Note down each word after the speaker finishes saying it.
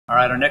All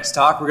right, our next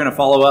talk, we're going to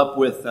follow up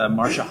with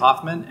Marcia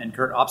Hofmann and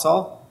Kurt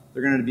Opsahl.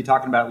 They're going to be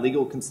talking about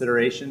legal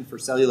consideration for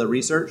cellular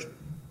research.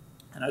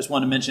 And I just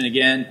want to mention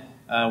again,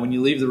 when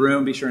you leave the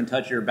room, be sure and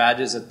touch your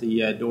badges at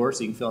the door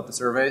so you can fill out the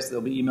surveys.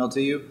 They'll be emailed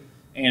to you.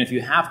 And if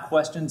you have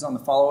questions on the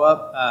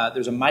follow-up,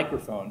 there's a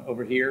microphone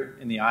over here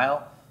in the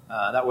aisle.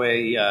 That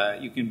way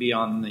you can be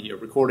on the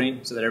recording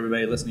so that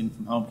everybody listening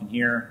from home can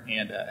hear,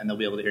 and they'll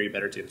be able to hear you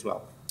better too as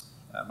well.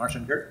 Marcia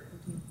and Kurt.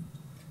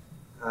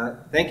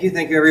 Thank you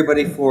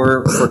everybody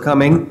for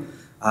coming.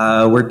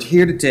 We're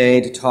here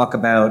today to talk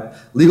about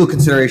legal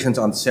considerations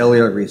on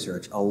cellular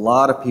research. A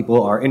lot of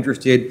people are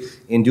interested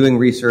in doing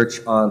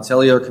research on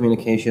cellular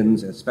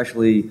communications,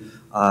 especially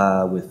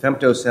with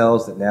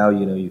femtocells that now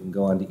you can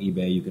go onto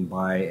eBay, you can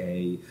buy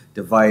a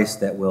device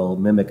that will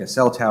mimic a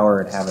cell tower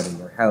and have it in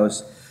your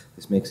house.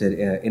 This makes it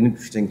an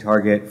interesting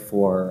target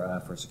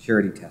for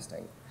security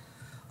testing.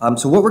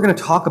 So what we're going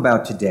to talk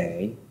about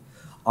today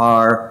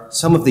are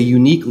some of the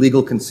unique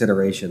legal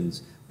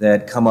considerations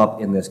that come up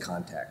in this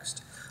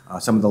context.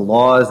 Some of the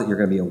laws that you're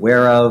going to be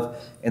aware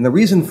of. And the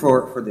reason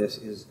for this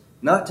is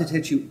not to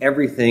teach you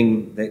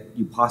everything that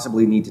you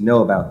possibly need to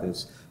know about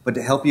this, but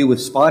to help you with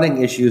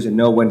spotting issues and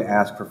know when to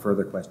ask for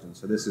further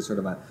questions. So this is sort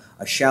of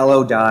a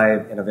shallow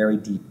dive in a very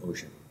deep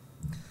ocean.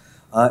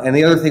 And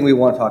the other thing we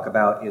want to talk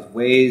about is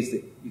ways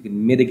that you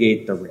can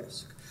mitigate the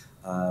risk,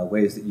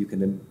 ways that you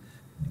can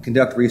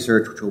conduct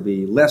research which will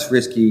be less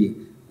risky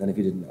than if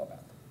you didn't know about it.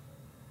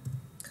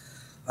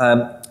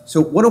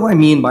 So what do I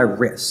mean by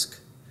risk?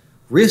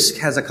 Risk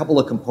has a couple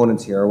of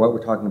components here, what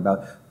we're talking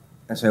about.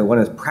 And so one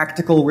is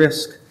practical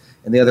risk,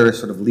 and the other is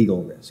sort of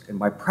legal risk. And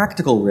by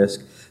practical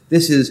risk,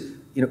 this is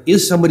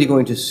somebody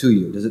going to sue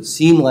you? Does it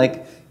seem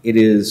like it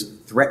is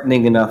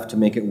threatening enough to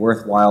make it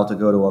worthwhile to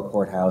go to a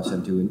courthouse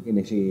and to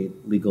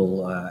initiate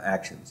legal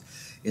actions?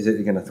 Is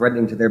it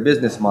threatening to their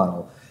business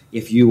model?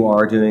 If you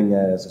are doing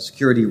a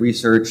security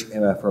research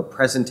for a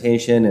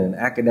presentation in an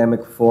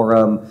academic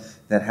forum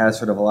that has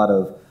sort of a lot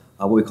of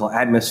what we call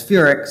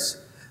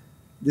atmospherics,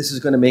 this is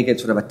going to make it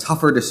sort of a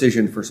tougher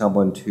decision for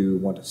someone to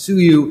want to sue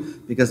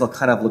you because they'll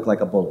kind of look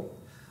like a bully.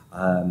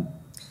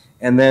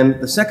 And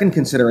then the second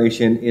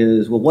consideration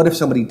is, well, what if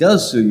somebody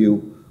does sue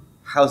you?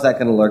 How's that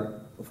going to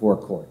look before a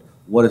court?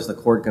 What is the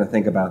court going to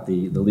think about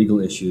the legal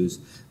issues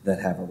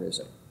that have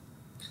arisen?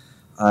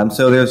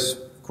 So there's,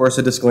 of course,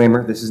 a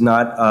disclaimer. This is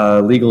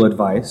not legal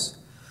advice.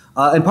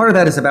 And part of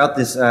that is about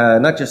this,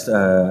 not just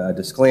a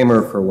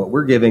disclaimer for what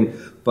we're giving,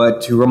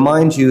 but to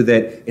remind you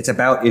that it's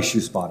about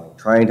issue spotting,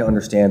 trying to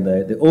understand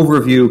the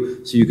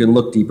overview so you can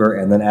look deeper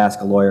and then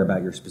ask a lawyer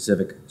about your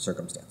specific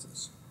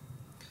circumstances.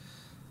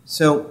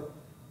 So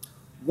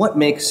what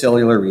makes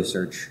cellular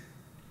research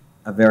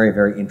a very,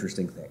 very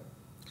interesting thing?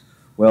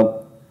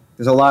 Well,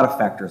 there's a lot of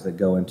factors that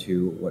go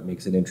into what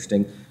makes it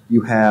interesting.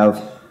 You have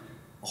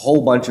a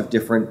whole bunch of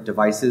different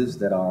devices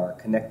that are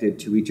connected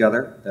to each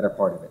other that are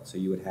part of it. So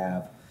you would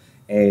have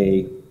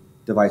a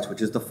device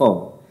which is the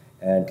phone,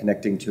 and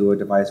connecting to a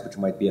device which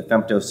might be a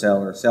femtocell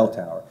or a cell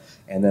tower.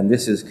 And then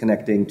this is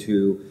connecting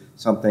to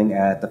something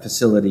at the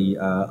facility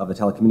of the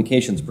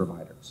telecommunications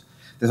providers.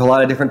 There's a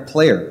lot of different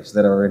players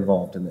that are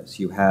involved in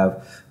this. You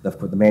have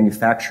the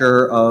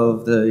manufacturer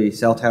of the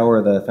cell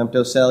tower, the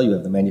femtocell. You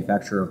have the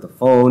manufacturer of the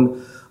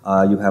phone.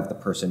 You have the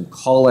person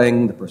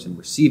calling, the person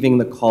receiving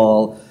the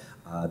call,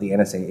 the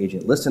NSA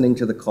agent listening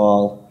to the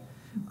call.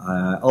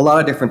 A lot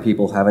of different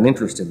people have an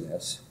interest in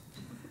this.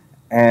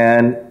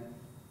 And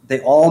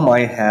they all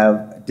might have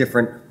a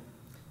different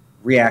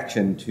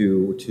reaction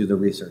to the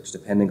research,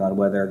 depending on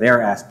whether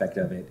their aspect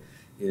of it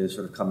is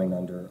sort of coming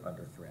under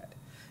threat.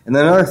 And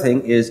then another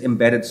thing is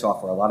embedded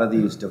software. A lot of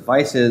these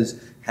devices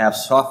have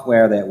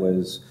software that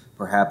was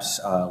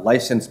perhaps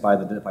licensed by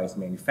the device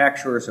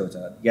manufacturer, so it's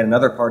yet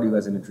another party who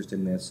has an interest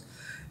in this,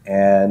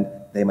 and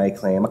they may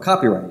claim a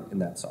copyright in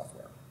that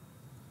software.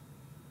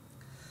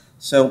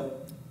 So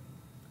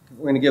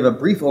we're going to give a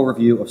brief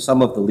overview of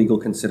some of the legal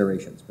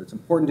considerations, but it's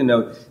important to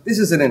note this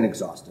isn't an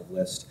exhaustive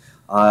list.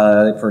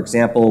 For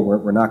example,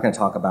 we're not going to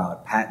talk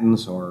about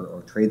patents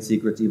or trade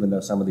secrets, even though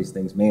some of these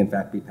things may in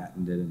fact be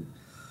patented.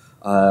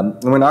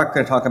 And we're not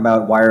going to talk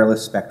about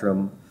wireless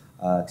spectrum,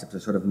 except to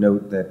sort of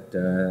note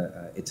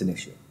that it's an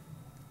issue.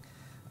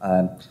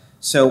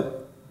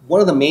 So one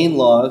of the main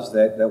laws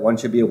that one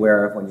should be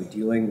aware of when you're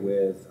dealing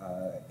with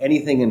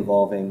anything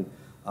involving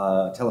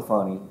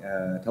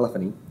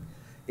telephony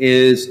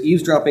is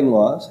eavesdropping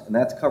laws, and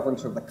that's covering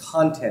sort of the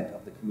content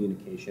of the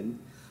communication,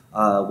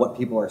 what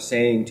people are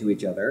saying to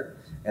each other.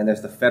 And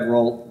there's the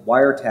Federal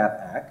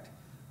Wiretap Act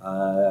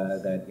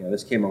that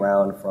this came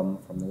around from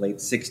the late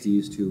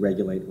 60s to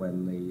regulate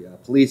when the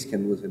police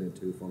can listen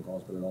to phone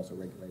calls, but it also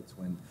regulates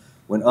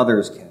when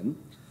others can.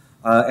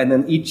 And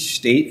then each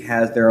state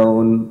has their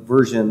own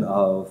version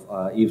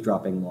of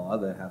eavesdropping law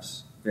that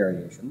has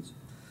variations.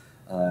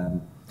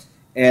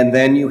 And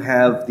then you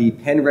have the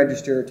pen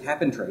register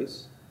tap and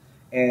trace.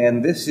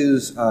 And this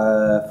is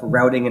for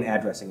routing and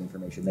addressing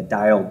information, the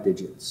dial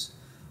digits.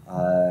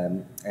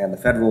 And the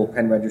Federal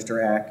Pen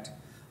Register Act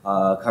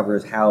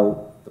covers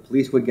how the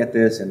police would get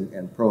this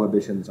and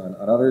prohibitions on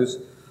others.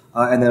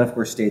 and then, of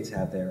course, states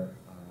have their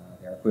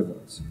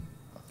equivalents.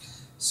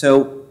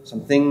 So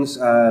some things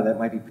that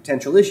might be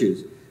potential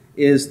issues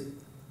is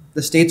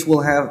the states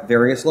will have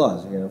various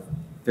laws.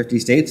 50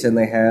 states, and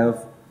they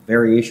have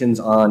variations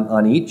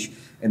on each,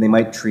 and they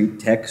might treat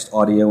text,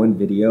 audio, and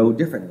video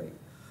differently.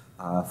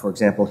 For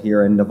example,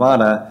 here in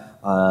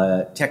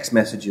Nevada, text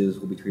messages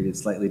will be treated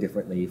slightly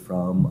differently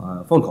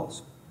from phone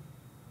calls.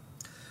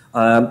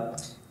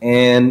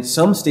 And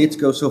some states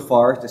go so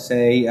far as to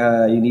say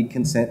you need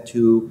consent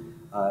to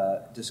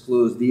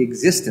disclose the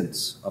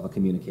existence of a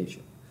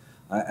communication,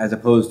 as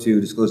opposed to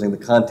disclosing the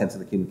contents of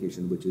the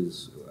communication, which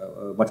is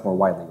much more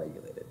widely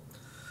regulated.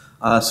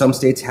 Some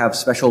states have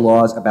special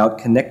laws about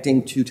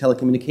connecting to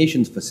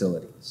telecommunications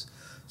facilities.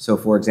 So,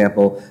 for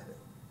example,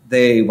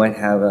 they might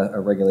have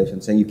a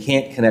regulation saying you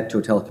can't connect to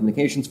a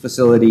telecommunications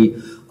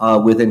facility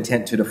with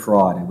intent to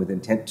defraud and with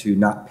intent to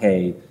not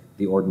pay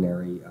the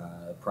ordinary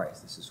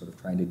price. This is sort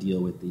of trying to deal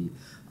with the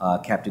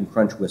Captain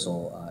Crunch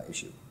whistle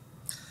issue.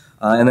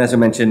 And as I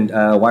mentioned,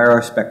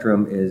 wireless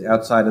spectrum is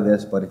outside of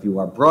this, but if you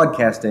are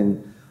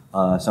broadcasting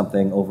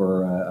something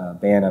over a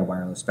ban on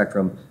wireless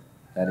spectrum,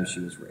 that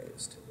issue is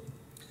raised.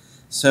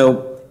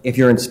 So if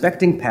you're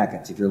inspecting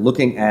packets, if you're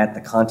looking at the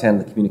content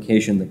of the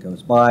communication that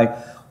goes by,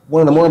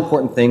 one of the more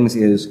important things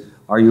is,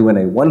 are you in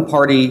a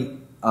one-party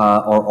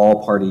or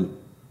all-party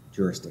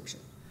jurisdiction?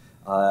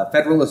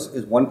 Federal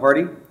is one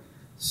party,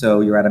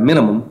 so you're at a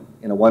minimum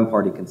in a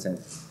one-party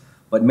consent.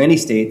 But many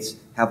states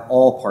have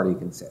all-party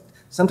consent.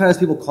 Sometimes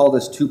people call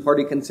this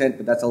two-party consent,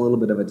 but that's a little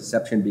bit of a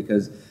deception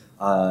because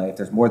if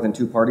there's more than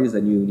two parties,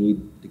 then you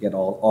need to get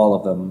all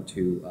of them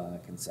to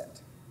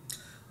consent.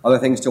 Other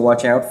things to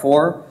watch out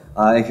for,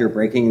 if you're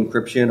breaking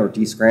encryption or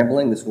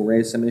descrambling, this will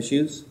raise some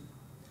issues.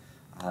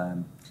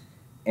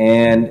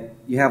 And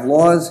you have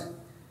laws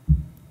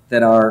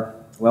that are,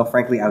 well,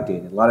 frankly,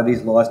 outdated. A lot of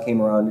these laws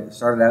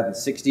started out in the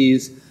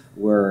 60s,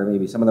 where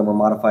maybe some of them were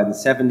modified in the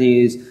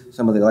 70s.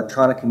 Some of the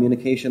electronic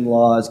communication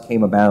laws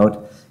came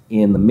about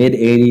in the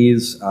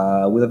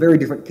mid-80s with a very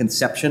different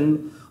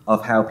conception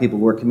of how people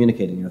were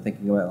communicating.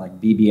 Thinking about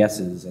like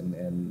BBSs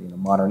and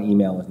modern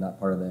email was not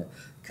part of the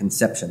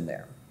conception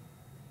there.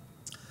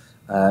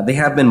 They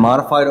have been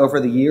modified over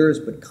the years,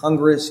 but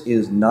Congress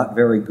is not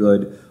very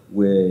good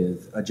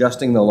with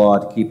adjusting the law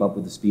to keep up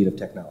with the speed of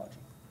technology.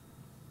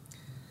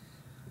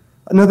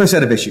 Another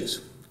set of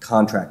issues,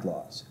 contract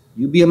laws.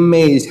 You'd be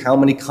amazed how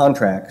many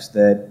contracts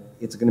that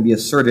it's going to be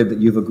asserted that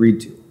you've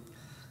agreed to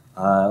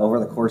over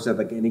the course of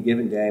any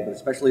given day, but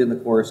especially in the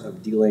course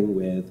of dealing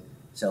with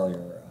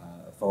cellular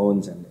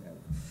phones.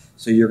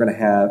 So you're going to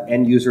have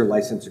end-user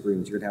license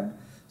agreements. You're going to have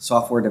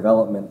software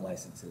development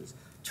licenses.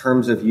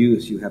 Terms of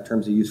use. You have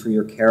terms of use for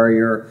your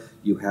carrier.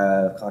 You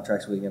have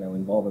contracts with,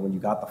 involving when you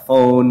got the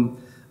phone,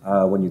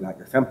 when you got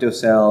your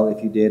femtocell.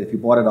 If you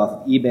bought it off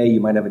of eBay, you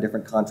might have a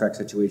different contract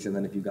situation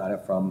than if you got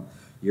it from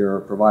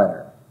your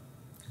provider.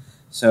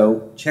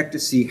 So check to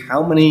see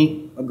how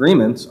many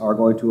agreements are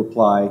going to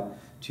apply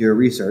to your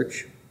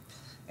research.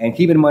 And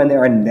keep in mind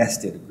there are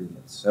nested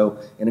agreements. So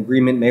an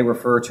agreement may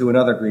refer to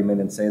another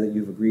agreement and say that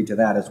you've agreed to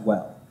that as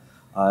well.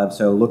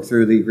 So look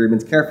through the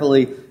agreements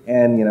carefully,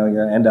 and you're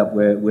going to end up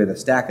with a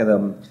stack of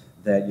them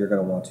that you're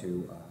going to want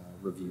to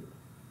review.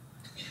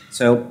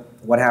 So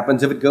what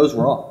happens if it goes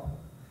wrong?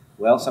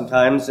 Well,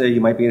 sometimes you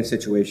might be in a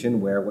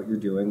situation where what you're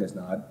doing is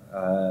not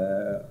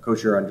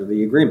kosher under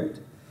the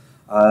agreement.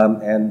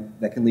 And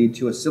that can lead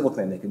to a civil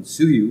claim. They can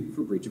sue you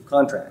for breach of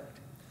contract.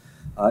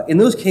 In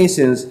those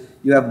cases,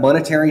 you have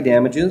monetary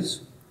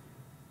damages,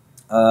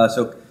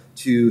 so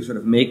to sort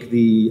of make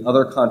the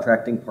other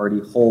contracting party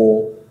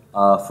whole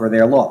for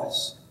their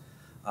loss.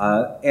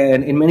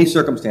 And in many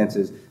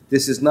circumstances,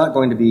 this is not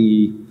going to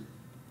be,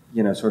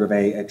 sort of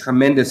a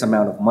tremendous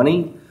amount of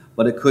money,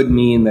 but it could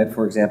mean that,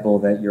 for example,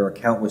 that your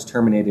account was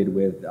terminated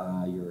with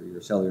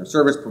your cellular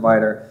service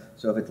provider.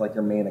 So if it's like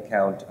your main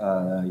account,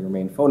 your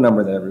main phone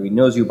number that everybody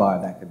knows you by,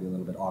 that could be a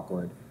little bit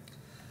awkward.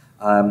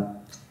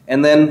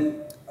 And then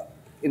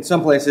in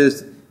some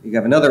places, you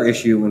have another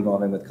issue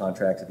involving with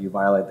contracts. If you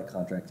violate the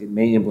contract, it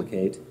may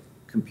implicate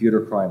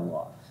computer crime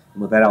law.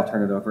 And with that, I'll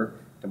turn it over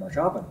to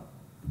Marcia Hofmann.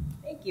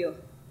 Thank you.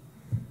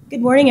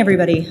 Good morning,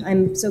 everybody.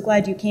 I'm so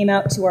glad you came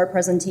out to our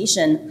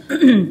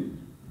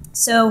presentation.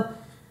 So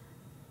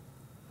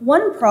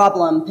one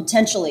problem,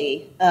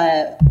 potentially,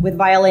 with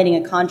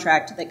violating a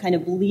contract that kind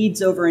of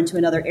bleeds over into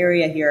another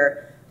area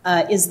here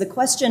is the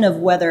question of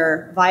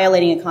whether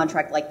violating a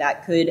contract like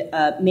that could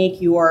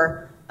make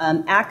your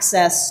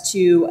access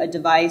to a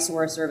device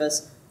or a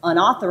service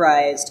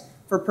unauthorized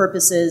for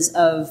purposes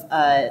of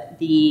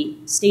the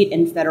state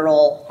and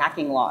federal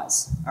hacking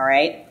laws, all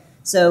right?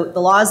 So the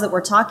laws that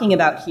we're talking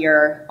about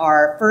here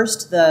are,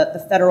 first,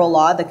 the federal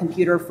law, the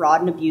Computer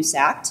Fraud and Abuse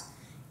Act,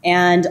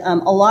 and a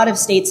lot of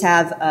states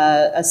have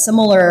a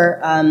similar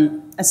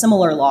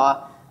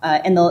law,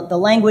 and the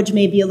language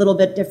may be a little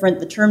bit different,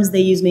 the terms they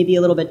use may be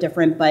a little bit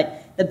different,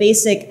 but the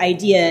basic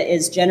idea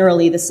is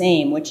generally the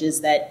same, which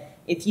is that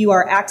if you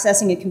are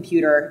accessing a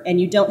computer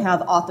and you don't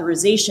have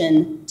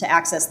authorization to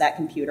access that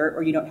computer,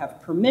 or you don't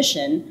have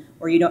permission,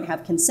 or you don't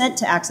have consent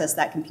to access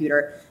that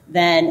computer,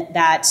 then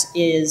that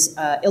is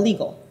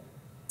illegal.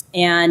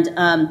 And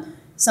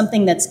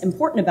something that's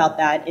important about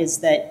that is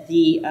that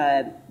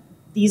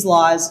these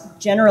laws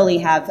generally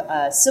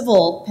have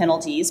civil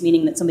penalties,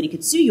 meaning that somebody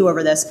could sue you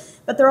over this,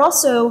 but they're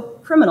also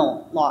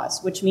criminal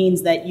laws, which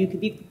means that you could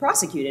be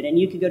prosecuted and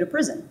you could go to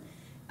prison.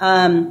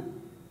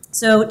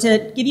 So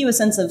to give you a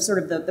sense of sort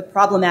of the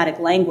problematic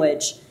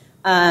language,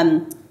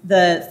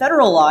 the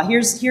federal law,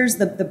 here's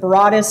the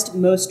broadest,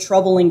 most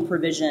troubling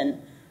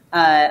provision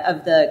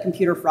of the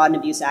Computer Fraud and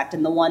Abuse Act,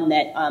 and the one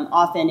that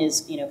often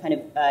is kind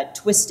of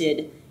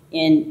twisted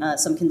in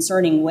some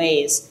concerning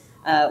ways.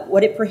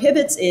 What it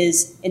prohibits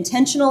is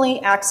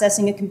intentionally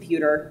accessing a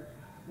computer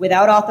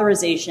without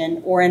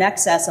authorization or in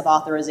excess of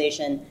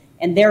authorization,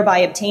 and thereby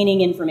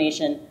obtaining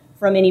information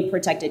from any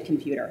protected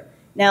computer.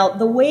 Now,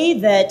 the way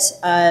that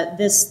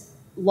this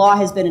law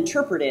has been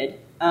interpreted,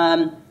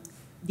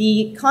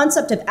 the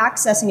concept of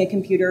accessing a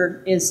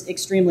computer is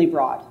extremely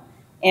broad,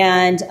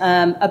 and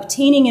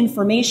obtaining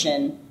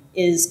information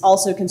is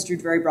also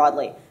construed very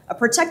broadly. A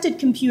protected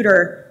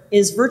computer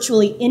is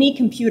virtually any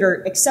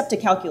computer except a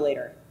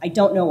calculator. I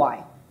don't know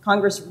why.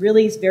 Congress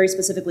really very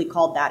specifically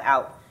called that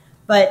out.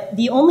 But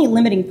the only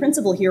limiting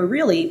principle here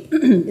really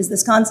is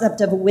this concept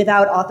of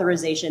without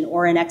authorization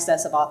or in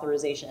excess of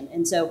authorization.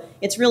 And so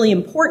it's really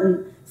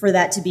important for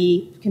that to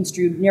be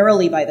construed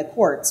narrowly by the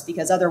courts,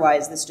 because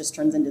otherwise this just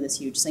turns into this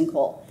huge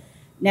sinkhole.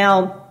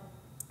 Now,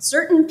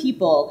 certain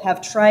people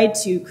have tried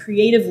to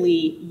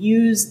creatively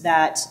use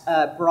that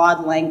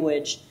broad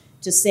language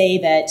to say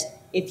that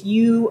if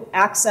you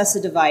access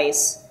a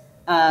device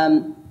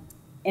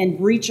and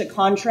breach a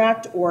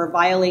contract or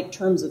violate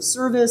terms of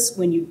service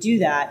when you do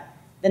that,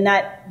 then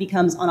that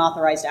becomes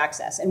unauthorized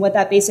access. And what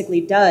that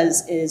basically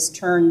does is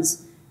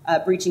turns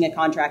breaching a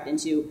contract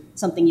into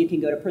something you can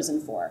go to prison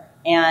for.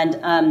 And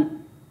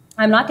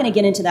I'm not going to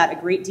get into that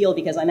a great deal,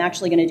 because I'm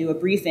actually going to do a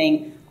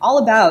briefing all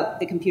about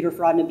the Computer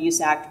Fraud and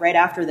Abuse Act right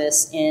after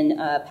this in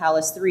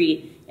Palace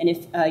 3. And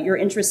if you're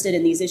interested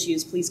in these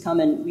issues, please come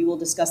and we will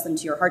discuss them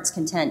to your heart's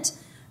content.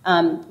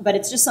 But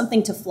it's just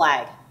something to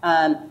flag.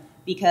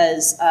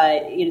 Because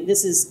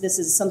this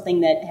is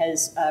something that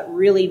has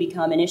really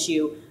become an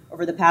issue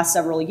over the past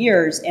several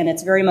years, and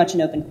it's very much an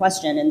open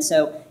question. And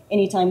so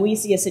anytime we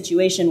see a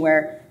situation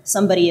where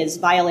somebody is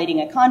violating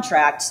a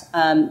contract,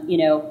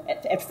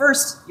 at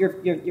first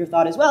your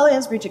thought is, well, it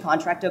is breach of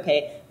contract,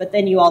 okay, but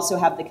then you also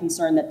have the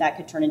concern that that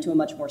could turn into a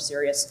much more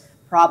serious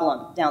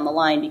problem down the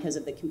line because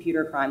of the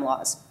computer crime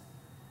laws.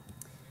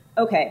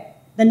 Okay,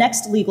 the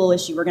next legal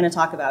issue we're going to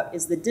talk about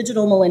is the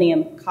Digital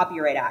Millennium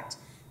Copyright Act.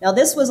 Now,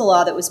 this was a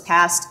law that was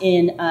passed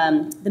in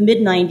the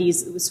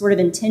mid-90s. It was sort of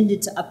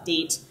intended to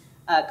update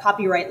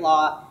copyright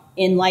law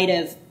in light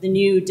of the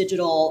new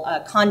digital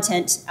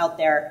content out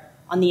there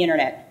on the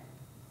internet.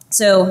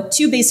 So,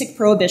 two basic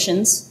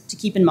prohibitions to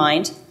keep in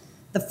mind.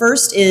 The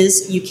first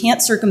is you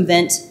can't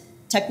circumvent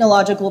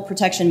technological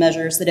protection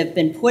measures that have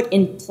been put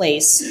in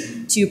place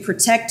to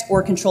protect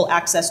or control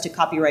access to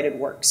copyrighted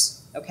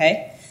works,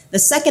 okay? The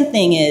second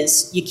thing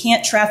is you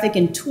can't traffic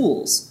in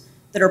tools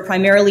that are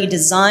primarily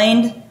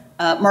designed,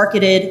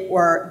 marketed,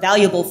 or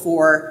valuable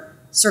for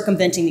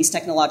circumventing these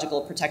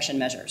technological protection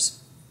measures.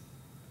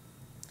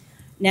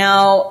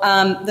 Now,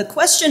 the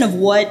question of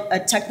what a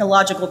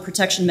technological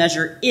protection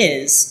measure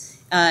is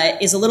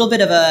a little bit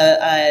of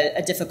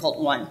a difficult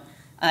one.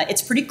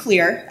 It's pretty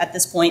clear at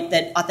this point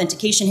that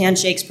authentication,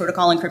 handshakes,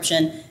 protocol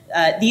encryption,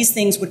 these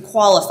things would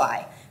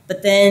qualify.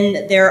 But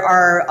then there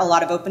are a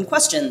lot of open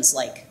questions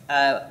like,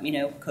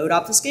 code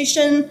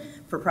obfuscation,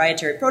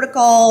 proprietary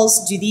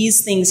protocols. Do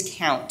these things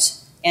count?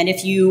 And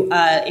if you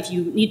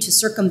need to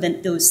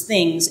circumvent those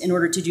things in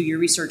order to do your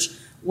research,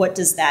 what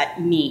does that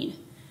mean?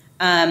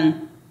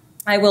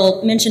 I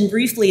will mention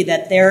briefly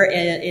that there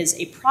is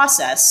a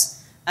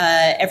process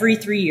every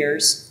 3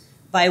 years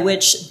by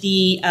which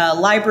the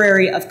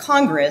Library of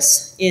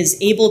Congress is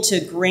able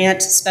to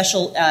grant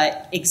special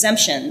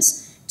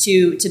exemptions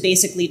to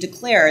basically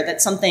declare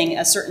that something,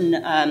 a certain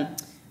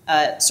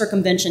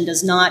circumvention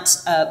does not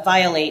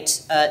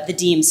violate the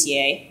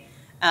DMCA.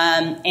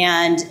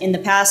 And in the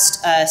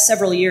past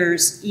several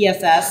years,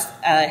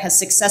 EFF has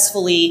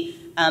successfully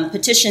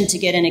petitioned to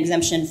get an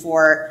exemption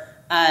for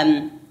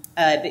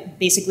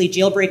basically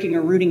jailbreaking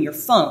or rooting your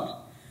phone,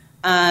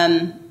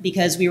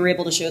 because we were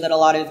able to show that a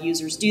lot of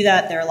users do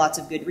that. There are lots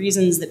of good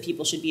reasons that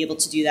people should be able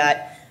to do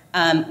that.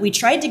 We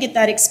tried to get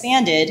that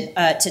expanded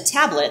to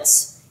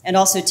tablets and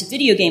also to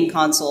video game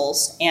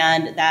consoles,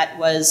 and that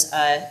was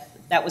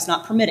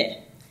not permitted.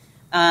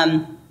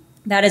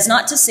 That is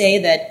not to say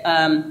that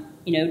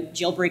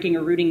jailbreaking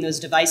or rooting those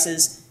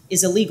devices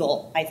is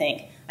illegal, I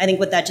think. I think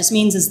what that just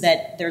means is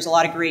that there's a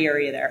lot of gray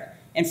area there.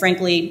 And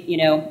frankly,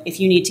 if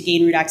you need to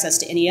gain root access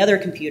to any other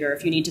computer,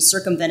 if you need to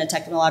circumvent a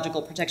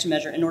technological protection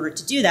measure in order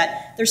to do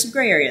that, there's some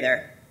gray area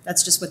there.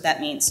 That's just what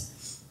that means.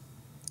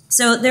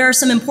 So there are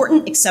some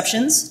important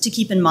exceptions to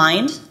keep in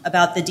mind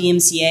about the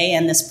DMCA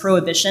and this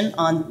prohibition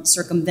on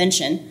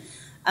circumvention.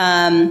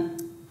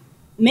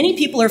 Many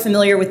people are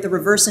familiar with the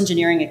reverse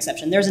engineering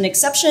exception. There's an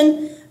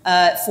exception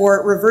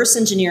for reverse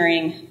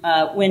engineering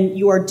when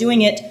you are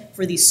doing it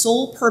for the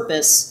sole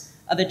purpose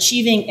of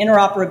achieving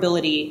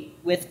interoperability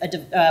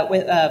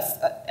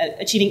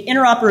achieving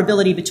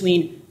interoperability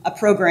between a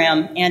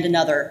program and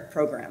another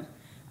program.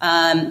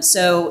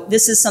 So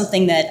this is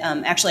something that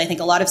actually I think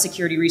a lot of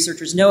security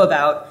researchers know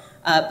about,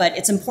 but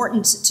it's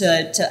important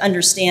to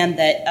understand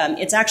that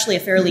it's actually a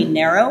fairly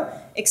narrow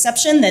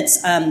exception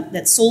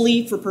that's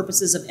solely for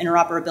purposes of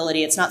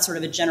interoperability. It's not sort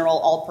of a general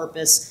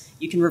all-purpose,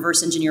 you can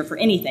reverse engineer for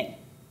anything.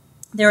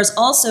 There is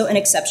also an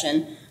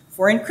exception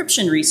for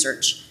encryption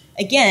research.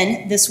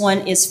 Again, this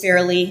one is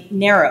fairly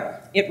narrow.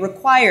 It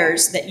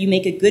requires that you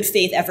make a good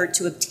faith effort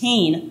to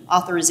obtain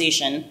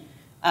authorization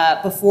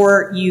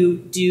before you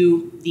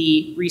do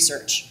the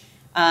research.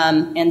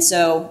 And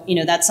so,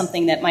 that's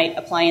something that might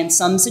apply in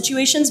some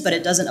situations, but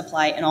it doesn't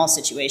apply in all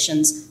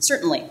situations,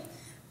 certainly.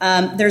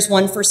 There's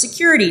one for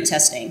security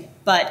testing,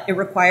 but it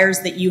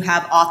requires that you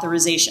have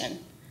authorization.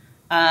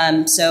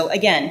 So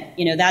again,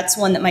 that's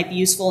one that might be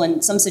useful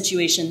in some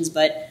situations,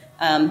 but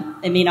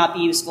it may not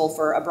be useful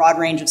for a broad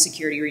range of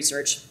security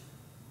research.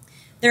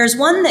 There's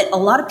one that a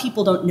lot of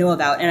people don't know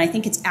about, and I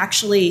think it's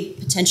actually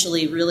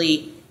potentially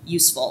really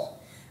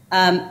useful.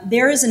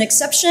 There is an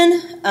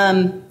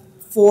exception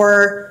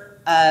for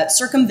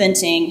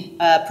circumventing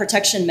a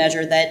protection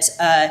measure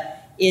that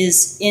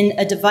is in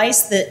a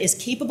device that is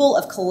capable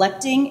of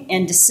collecting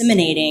and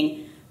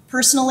disseminating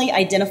personally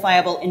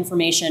identifiable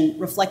information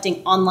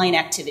reflecting online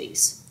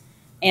activities.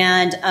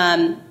 And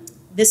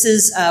this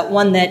is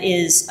one that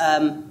is,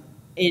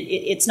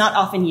 it's not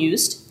often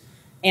used.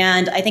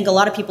 And I think a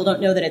lot of people don't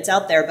know that it's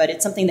out there, but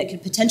it's something that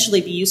could potentially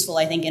be useful,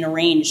 I think, in a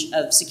range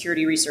of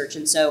security research.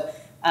 And so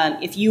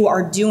if you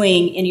are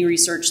doing any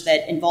research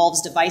that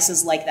involves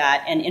devices like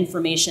that and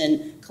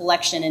information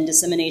collection and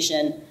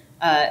dissemination,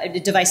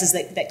 devices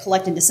that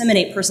collect and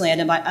disseminate personally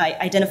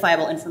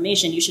identifiable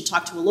information, you should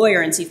talk to a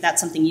lawyer and see if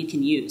that's something you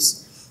can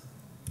use.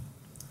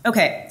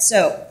 Okay,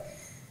 so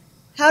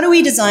how do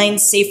we design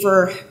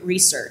safer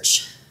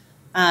research?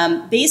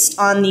 Based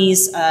on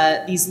these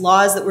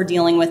laws that we're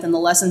dealing with and the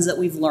lessons that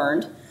we've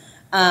learned,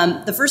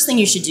 the first thing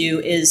you should do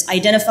is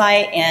identify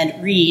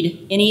and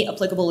read any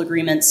applicable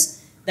agreements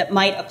that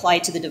might apply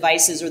to the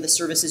devices or the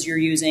services you're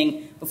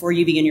using before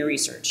you begin your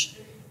research.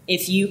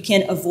 If you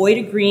can avoid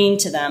agreeing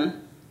to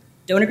them,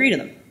 don't agree to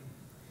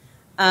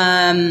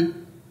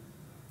them.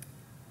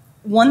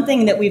 One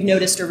thing that we've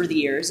noticed over the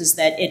years is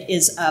that it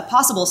is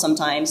possible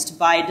sometimes to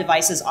buy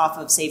devices off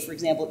of, say, for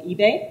example,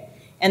 eBay,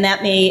 and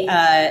that may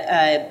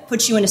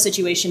put you in a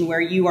situation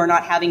where you are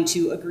not having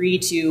to agree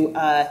to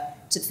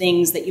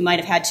things that you might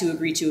have had to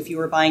agree to if you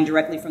were buying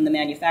directly from the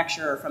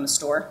manufacturer or from a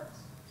store.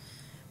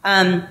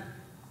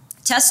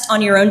 Test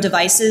on your own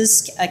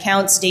devices,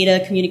 accounts,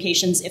 data,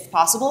 communications if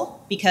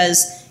possible,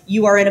 because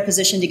you are in a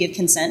position to give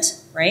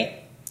consent, right?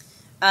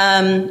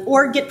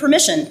 Or get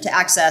permission to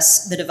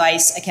access the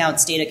device,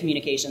 accounts, data,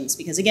 communications,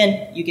 because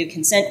again, you give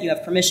consent, you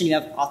have permission, you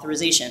have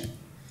authorization.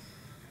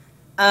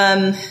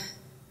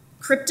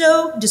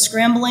 Crypto,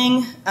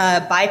 descrambling,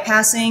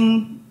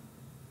 bypassing,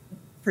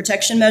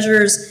 protection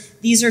measures,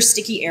 these are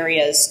sticky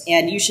areas,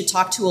 and you should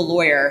talk to a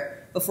lawyer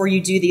before you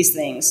do these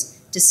things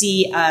to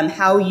see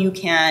how you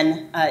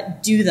can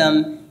do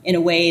them in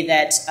a way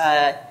that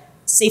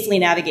safely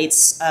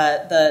navigates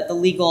the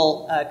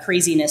legal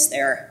craziness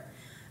there.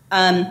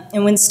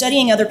 And when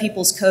studying other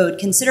people's code,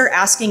 consider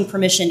asking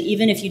permission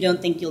even if you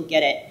don't think you'll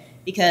get it.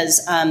 Because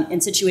in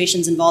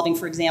situations involving,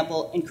 for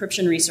example,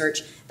 encryption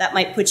research, that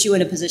might put you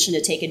in a position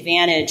to take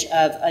advantage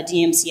of a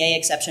DMCA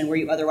exception where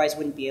you otherwise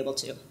wouldn't be able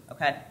to.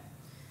 Okay?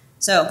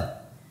 So,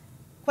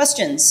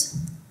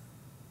 questions?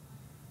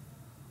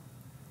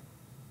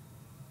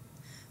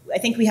 I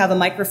think we have a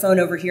microphone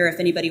over here if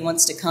anybody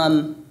wants to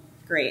come.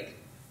 Great.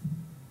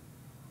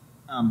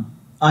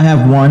 I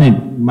have one. It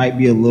might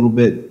be a little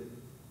bit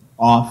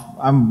off.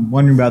 I'm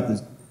wondering about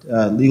the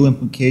legal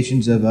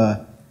implications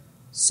of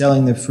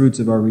selling the fruits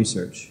of our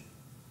research,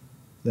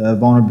 the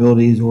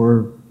vulnerabilities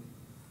or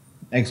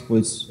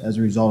exploits as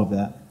a result of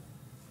that.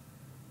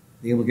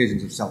 The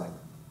implications of selling.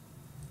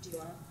 Do you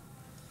want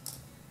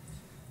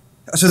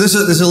So this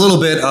is a little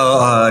bit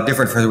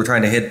different for we're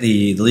trying to hit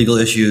the legal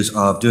issues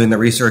of doing the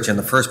research in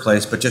the first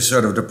place, but just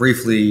sort of to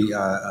briefly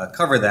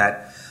cover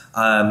that.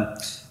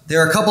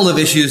 There are a couple of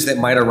issues that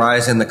might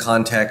arise in the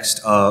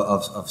context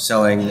of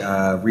selling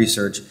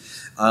research.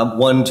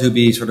 One to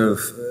be sort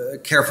of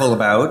careful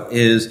about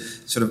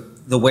is sort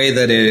of the way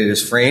that it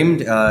is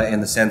framed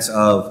in the sense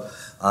of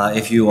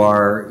if you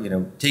are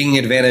taking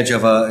advantage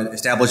of an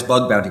established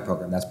bug bounty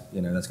program, that's that's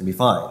going to be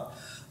fine.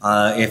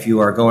 If you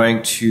are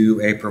going to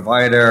a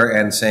provider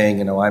and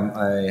saying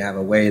I have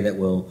a way that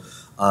will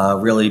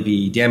really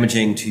be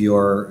damaging to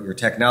your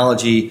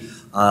technology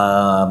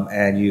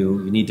and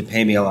you need to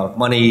pay me a lot of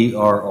money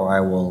or I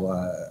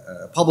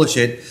will publish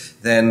it,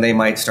 then they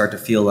might start to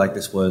feel like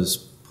this was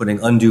putting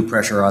undue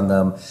pressure on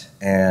them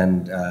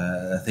and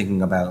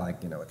thinking about like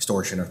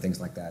extortion or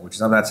things like that. Which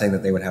is, I'm not saying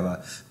that they would have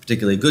a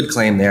particularly good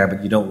claim there,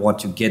 but you don't want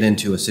to get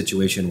into a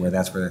situation where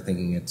that's where they're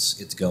thinking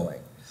it's going.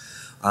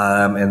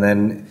 And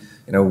then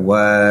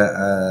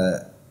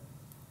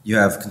you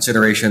have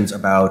considerations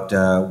about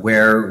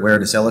where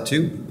to sell it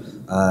to.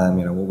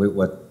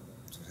 What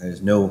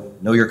is know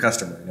your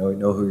customer,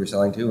 know who you're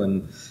selling to,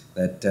 and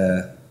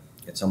that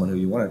it's someone who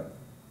you want.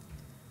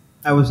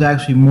 I was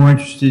actually more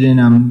interested in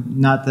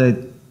not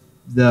the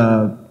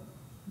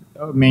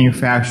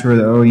manufacturer,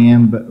 the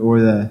OEM, or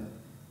the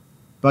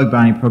bug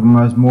bounty program.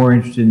 I was more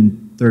interested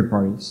in third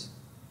parties.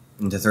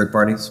 Into third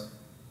parties.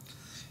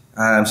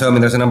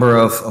 There's a number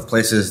of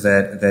places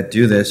that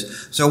do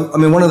this. So,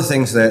 one of the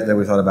things that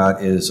we thought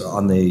about is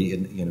on the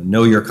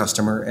know your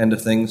customer end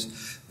of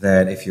things.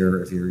 That if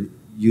you're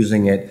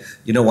using it,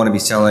 you don't want to be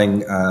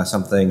selling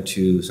something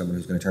to someone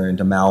who's going to turn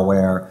into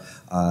malware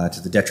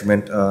to the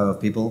detriment of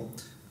people.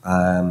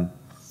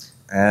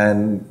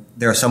 And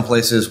there are some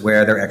places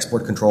where there are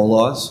export control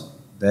laws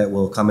that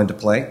will come into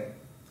play.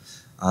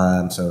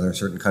 So there are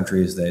certain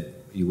countries that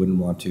you wouldn't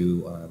want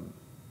to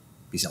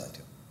be selling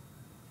to.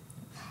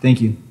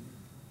 Thank you.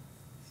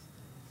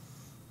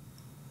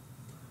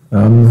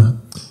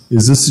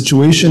 Is the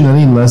situation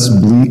any less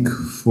bleak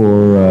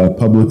for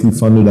publicly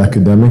funded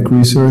academic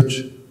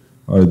research?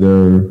 Are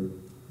there...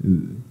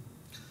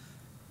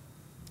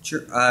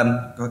 Sure.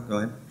 Go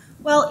ahead.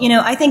 Well,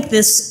 I think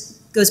this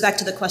goes back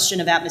to the question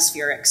of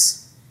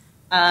atmospherics.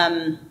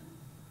 I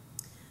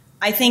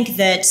think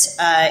that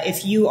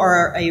if you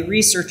are a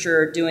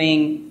researcher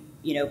doing,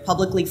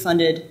 publicly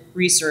funded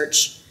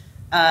research,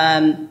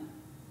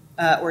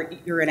 or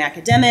you're an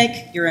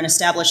academic, you're an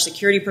established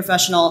security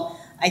professional,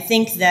 I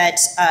think that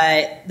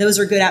those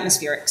are good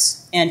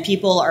atmospherics, and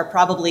people are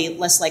probably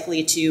less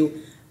likely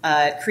to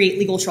create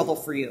legal trouble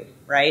for you,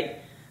 right?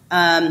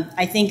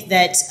 I think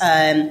that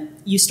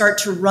you start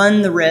to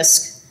run the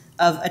risk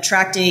of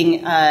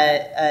attracting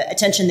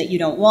attention that you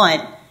don't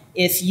want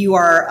if you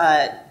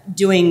are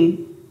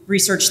doing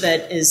research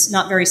that is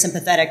not very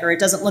sympathetic, or it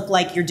doesn't look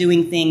like you're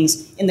doing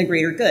things in the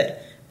greater good.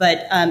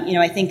 But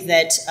I think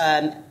that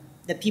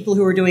that people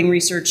who are doing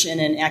research in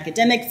an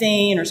academic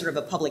vein or sort of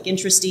a public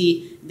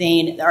interesty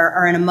vein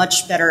are in a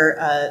much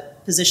better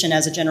position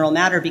as a general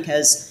matter,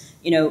 because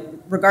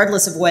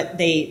regardless of what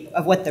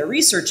their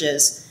research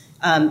is,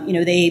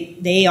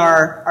 they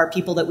are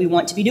people that we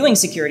want to be doing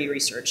security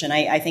research, and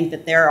I think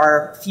that there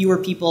are fewer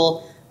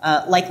people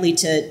likely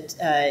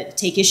to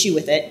take issue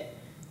with it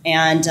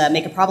and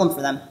make a problem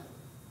for them.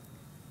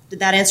 Did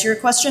that answer your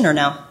question or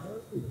no?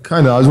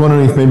 Kind of. I was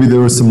wondering if maybe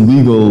there was some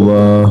legal,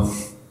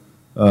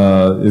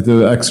 if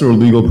there are extra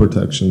legal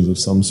protections of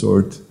some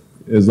sort,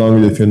 as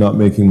long as if you're not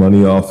making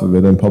money off of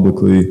it and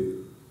publicly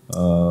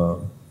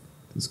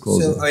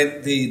disclosing. So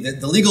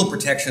the legal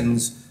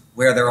protections,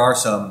 where there are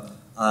some,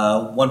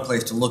 one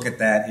place to look at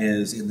that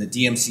is in the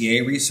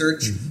DMCA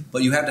research,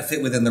 but you have to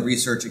fit within the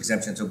research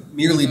exemption. So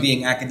merely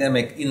being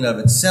academic in and of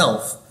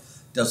itself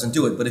doesn't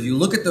do it. But if you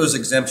look at those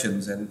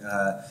exemptions, and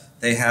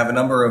they have a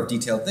number of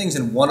detailed things,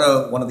 and one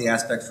of the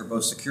aspects for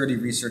both security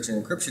research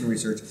and encryption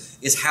research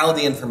is how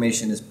the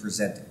information is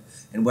presented,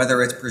 and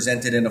whether it's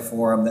presented in a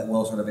form that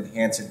will sort of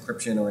enhance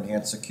encryption or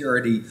enhance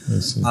security.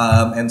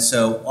 And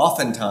so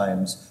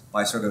oftentimes,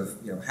 by sort of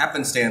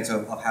happenstance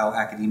of how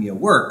academia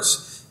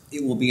works,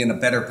 it will be in a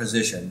better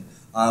position.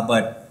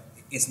 But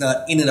it's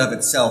not in and of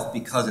itself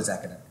because it's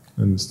academic.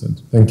 I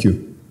understand. Thank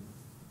you.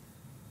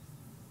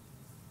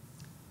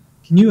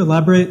 Can you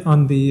elaborate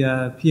on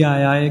the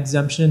PII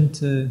exemption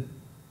to,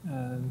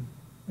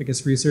 I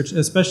guess, research,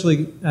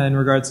 especially in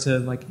regards to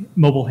like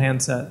mobile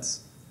handsets,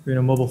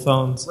 or, mobile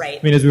phones? Right.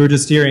 I mean, as we were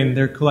just hearing,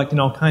 they're collecting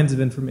all kinds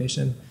of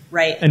information.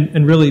 Right.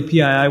 And really,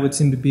 PII would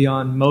seem to be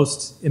on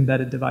most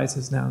embedded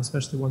devices now,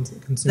 especially ones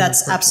that consumers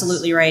That's purchase.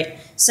 absolutely right.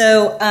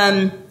 So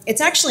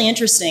it's actually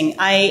interesting.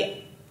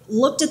 I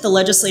looked at the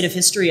legislative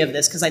history of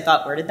this because I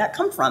thought, where did that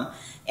come from?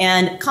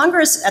 And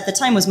Congress at the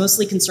time was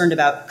mostly concerned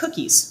about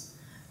cookies,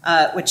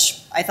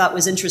 which I thought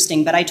was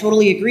interesting. But I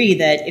totally agree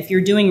that if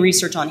you're doing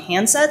research on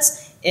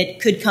handsets, it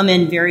could come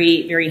in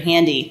very, very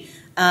handy.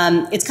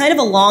 It's kind of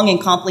a long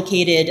and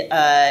complicated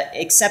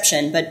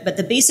exception, but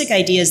the basic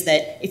idea is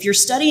that if you're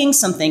studying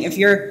something, if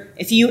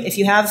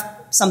you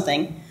have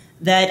something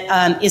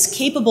that is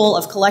capable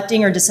of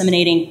collecting or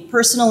disseminating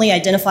personally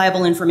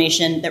identifiable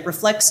information that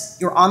reflects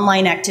your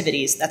online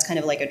activities, that's kind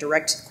of like a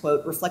direct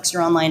quote, reflects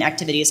your online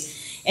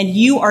activities, and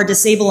you are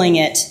disabling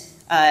it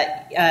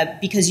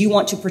because you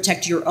want to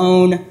protect your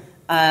own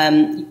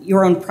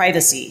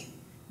privacy,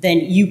 then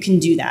you can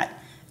do that.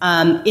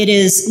 It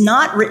is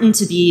not written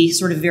to be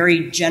sort of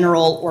very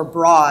general or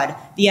broad.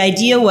 The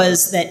idea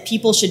was that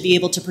people should be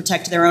able to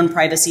protect their own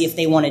privacy if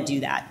they want to do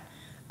that.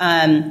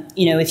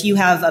 If you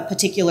have a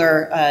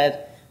particular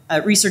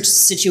research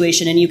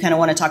situation and you kind of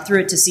want to talk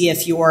through it to see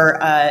if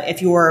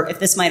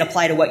this might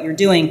apply to what you're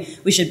doing,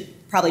 we should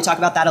probably talk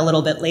about that a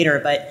little bit later.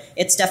 But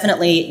it's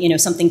definitely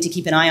something to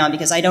keep an eye on,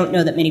 because I don't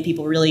know that many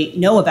people really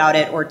know about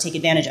it or take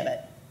advantage of it.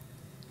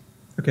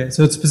 Okay,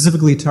 so it's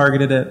specifically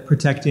targeted at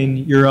protecting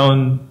your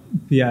own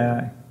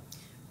PII.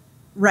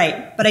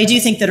 Right, but I do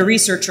think that a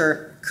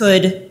researcher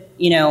could,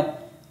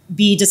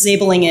 be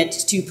disabling it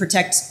to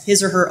protect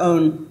his or her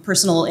own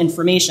personal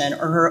information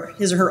or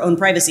his or her own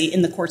privacy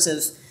in the course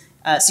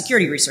of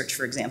security research,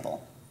 for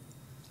example.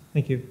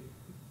 Thank you.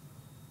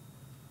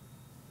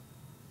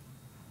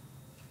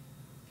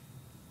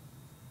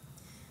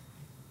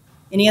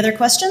 Any other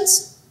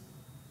questions?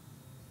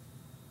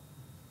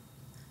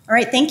 All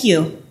right, thank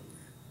you.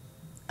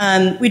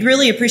 We'd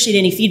really appreciate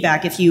any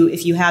feedback if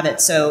you have it.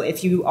 So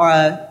if you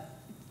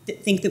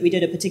think that we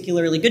did a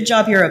particularly good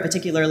job here, or a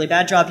particularly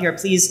bad job here,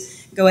 please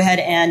go ahead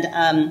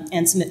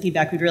and submit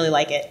feedback. We'd really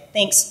like it.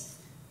 Thanks.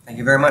 Thank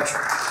you very much.